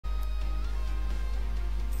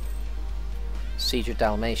Siege of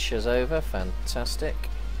Dalmatia's over, fantastic.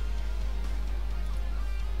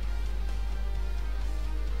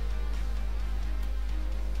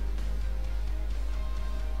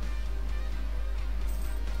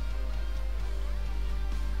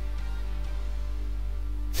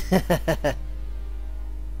 It's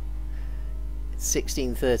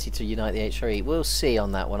 1630 to unite the HRE. We'll see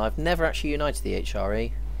on that one. I've never actually united the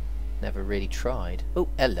HRE. Never really tried. Oh,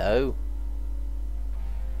 hello.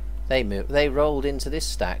 They moved. They rolled into this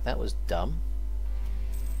stack. That was dumb.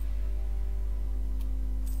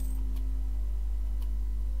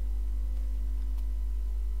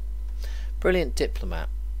 Brilliant diplomat.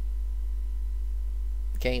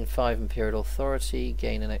 Gain 5 imperial authority.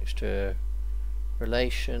 Gain an extra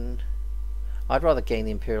relation. I'd rather gain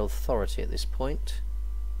the imperial authority at this point.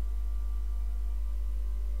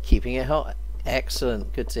 Keeping it hot.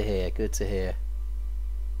 Excellent. Good to hear. Good to hear.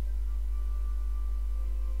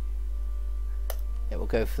 Yeah, we'll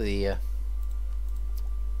go for the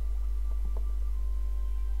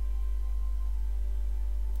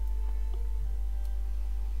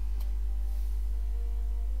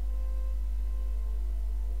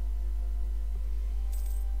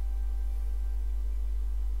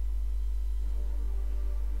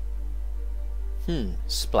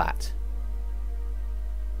splat.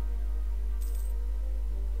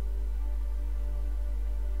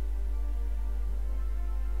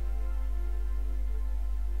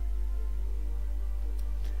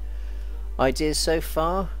 Ideas so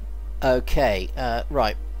far? Okay,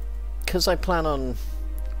 right. Because I plan on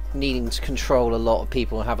needing to control a lot of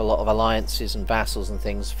people and have a lot of alliances and vassals and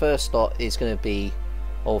things, first lot is going to be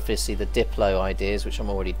obviously the Diplo ideas, which I'm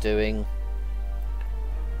already doing.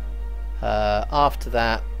 After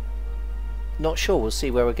that, not sure, we'll see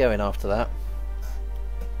where we're going after that.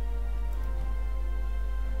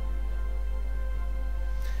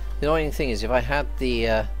 The annoying thing is, if I had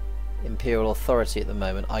the Imperial Authority at the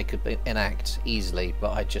moment, I could enact easily,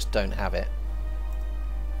 but I just don't have it.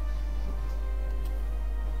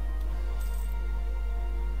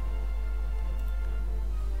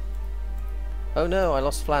 Oh no, I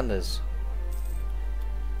lost Flanders.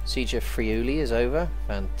 Siege of Friuli is over.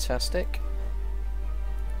 Fantastic.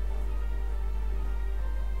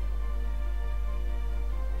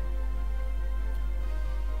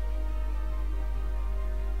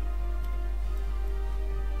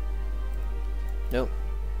 Nope.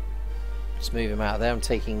 Just move him out of there. I'm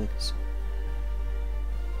taking...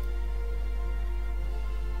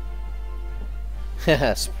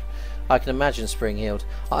 I can imagine Spring Healed.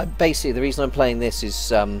 Basically, the reason I'm playing this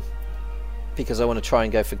is because I want to try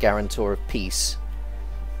and go for Guarantor of Peace.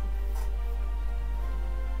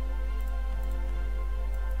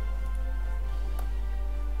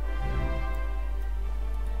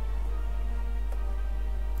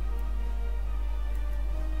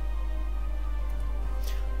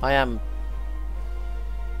 I am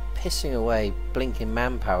pissing away blinking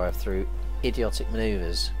manpower through idiotic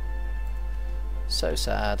maneuvers. So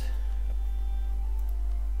sad.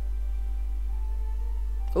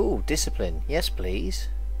 Ooh, discipline. Yes, please.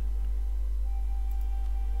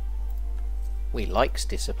 We likes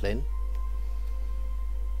discipline.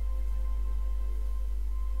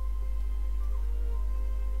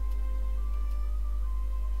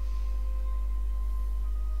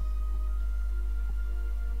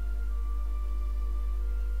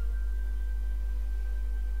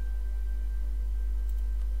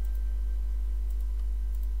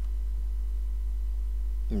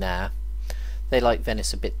 Nah. They like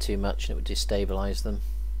Venice a bit too much and it would destabilise them.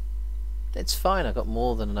 It's fine, I've got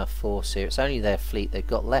more than enough force here. It's only their fleet they've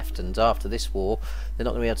got left, and after this war they're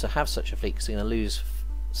not going to be able to have such a fleet because they're going to lose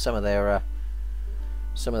some of their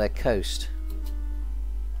coast.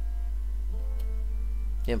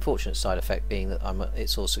 The unfortunate side effect being that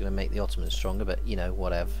it's also going to make the Ottomans stronger, but you know,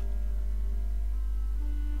 whatever.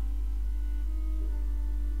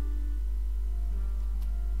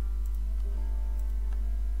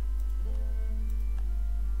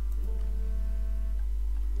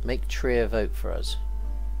 Make Trier vote for us.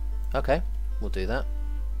 Okay, we'll do that.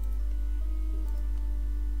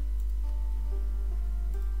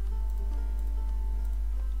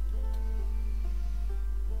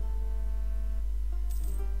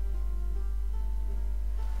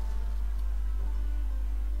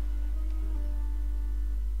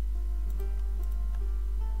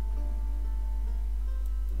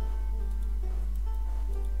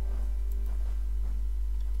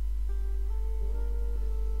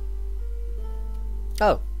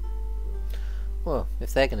 Oh, well,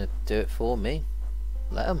 if they're going to do it for me,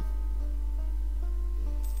 let them.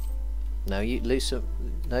 No,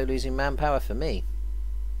 no losing manpower for me.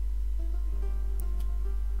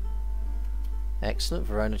 Excellent,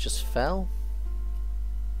 Verona just fell.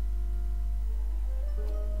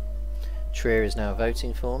 Trier is now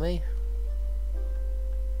voting for me.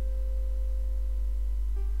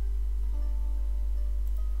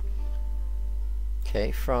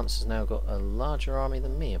 Okay, France has now got a larger army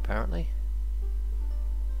than me, apparently.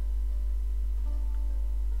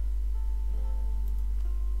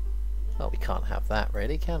 Oh, we can't have that,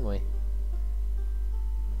 really, can we?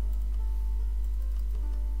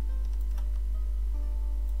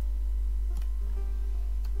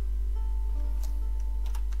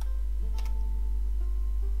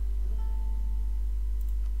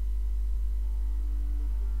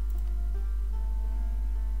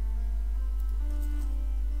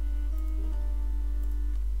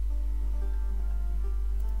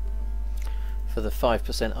 For the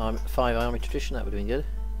 5% army, 5 army tradition, that would have been good.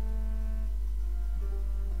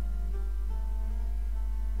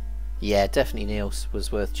 Yeah, definitely Niels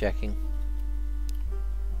was worth checking.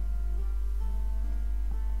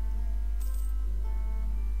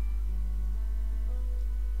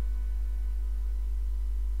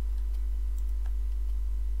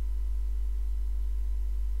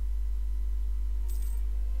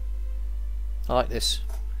 I like this.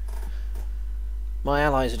 My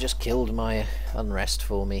allies have just killed my unrest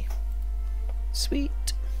for me. Sweet.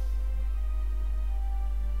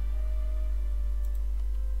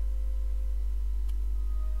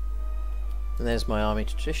 And there's my army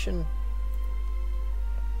tradition.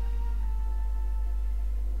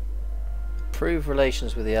 Improve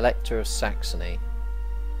relations with the Elector of Saxony.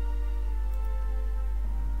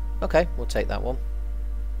 Okay, we'll take that one.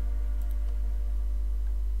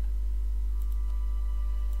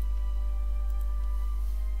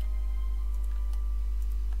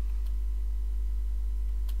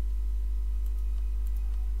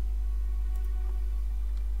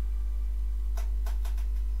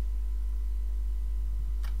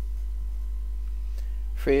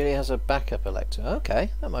 Friuli has a backup elector.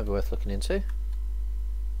 Okay, that might be worth looking into.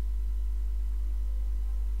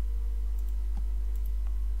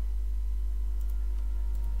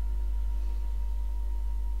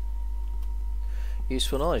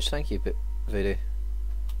 Useful knowledge, thank you, Voodoo.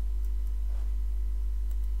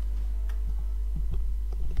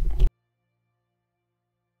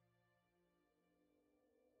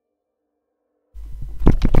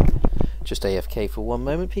 Just AFK for one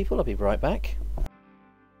moment, people. I'll be right back.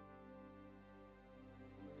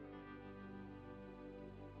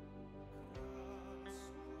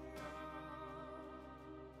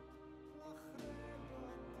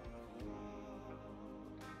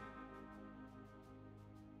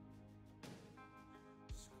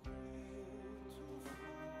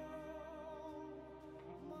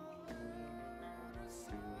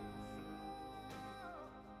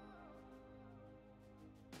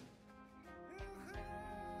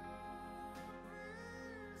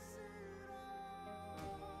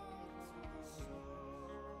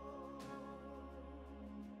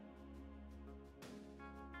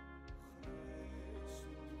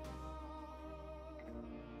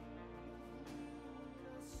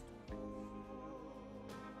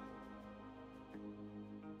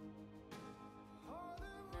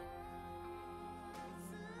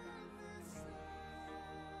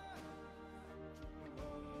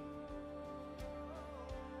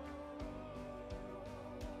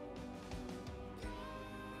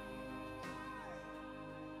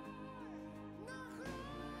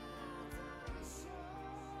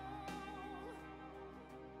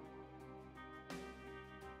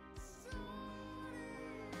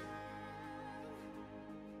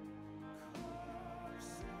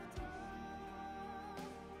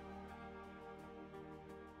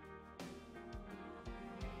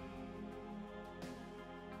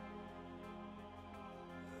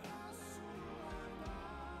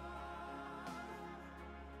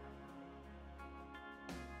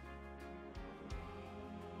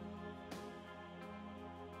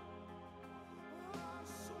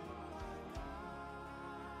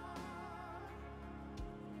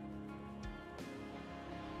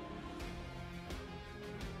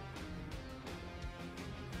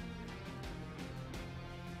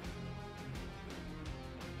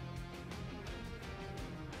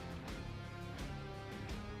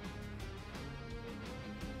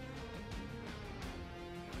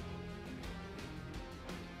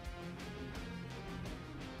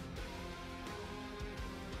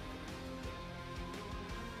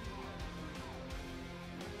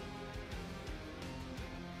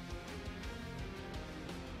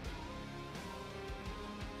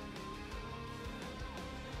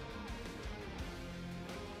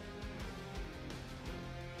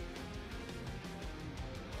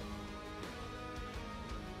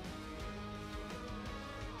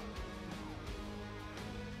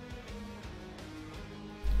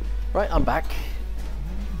 Right, I'm back.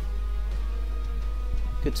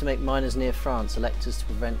 Good to make miners near France. Electors to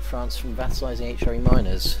prevent France from vassalising HRE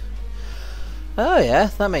miners. Oh yeah,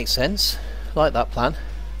 that makes sense. Like that plan.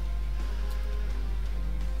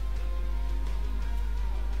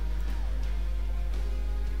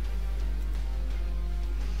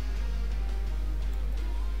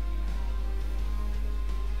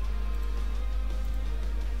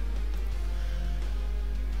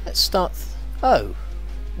 Let's start... Oh,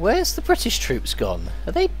 where's the British troops gone?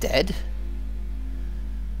 Are they dead?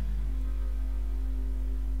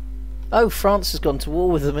 Oh, France has gone to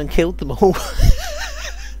war with them and killed them all.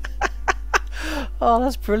 Oh,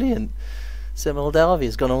 that's brilliant. So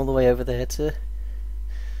Moldavia's gone all the way over there to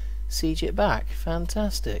siege it back.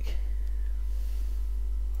 Fantastic.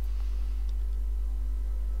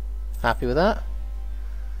 Happy with that?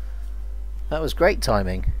 That was great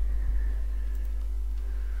timing.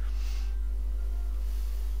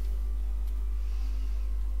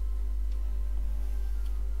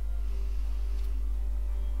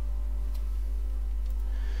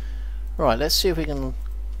 Right, let's see if we can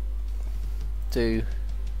do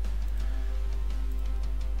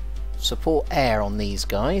support air on these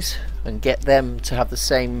guys and get them to have the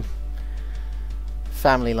same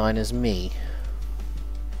family line as me.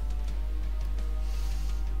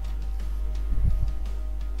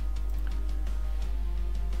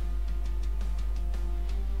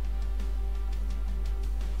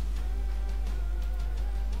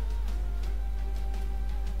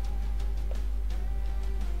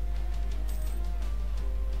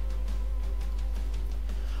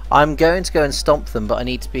 I'm going to go and stomp them, but I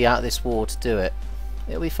need to be out of this war to do it.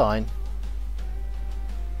 It'll be fine.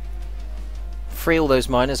 Free all those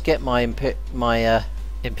miners, get my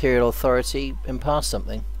imperial authority, and pass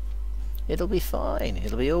something. It'll be fine.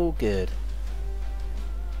 It'll be all good.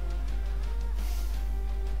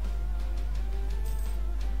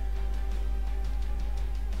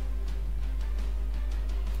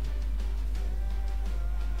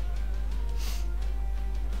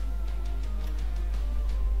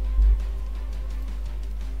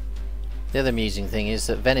 The other amusing thing is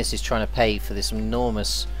that Venice is trying to pay for this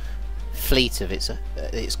enormous fleet of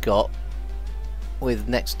it's got with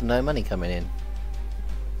next to no money coming in.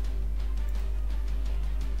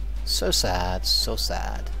 So sad, so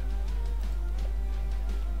sad.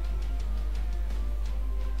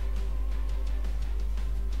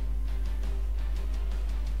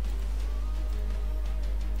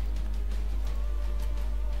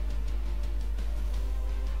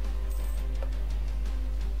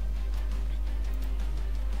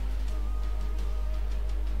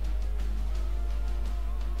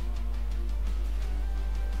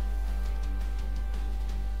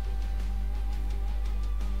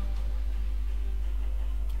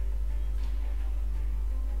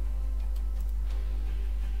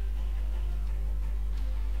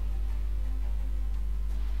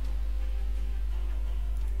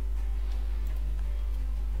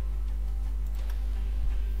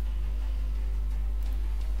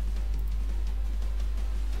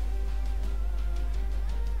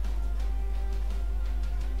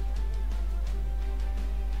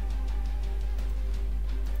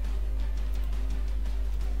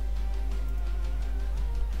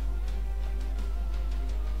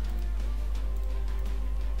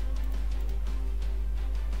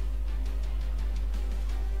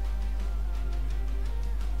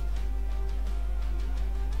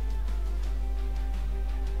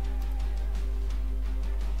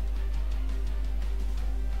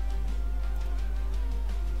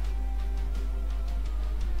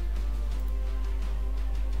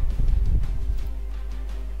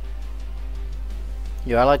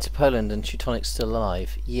 You're allied to Poland and Teutonics still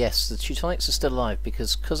alive. Yes, the Teutonics are still alive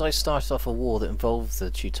because I started off a war that involved the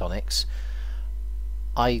Teutonics.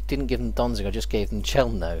 I didn't give them Danzig, I just gave them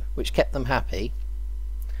Chelmno, which kept them happy,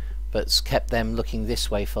 but kept them looking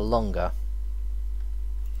this way for longer.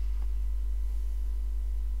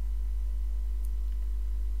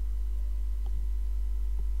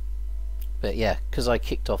 But yeah, because I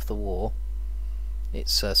kicked off the war,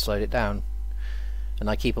 it's slowed it down. And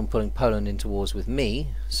I keep on putting Poland into wars with me,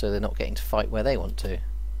 so they're not getting to fight where they want to.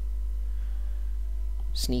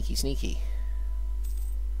 Sneaky, sneaky.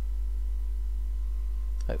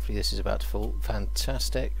 Hopefully this is about to fall.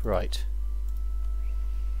 Fantastic. Right.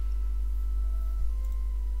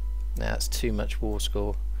 Now that's too much war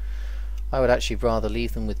score. I would actually rather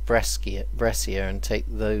leave them with Brescia and take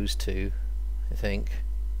those two, I think.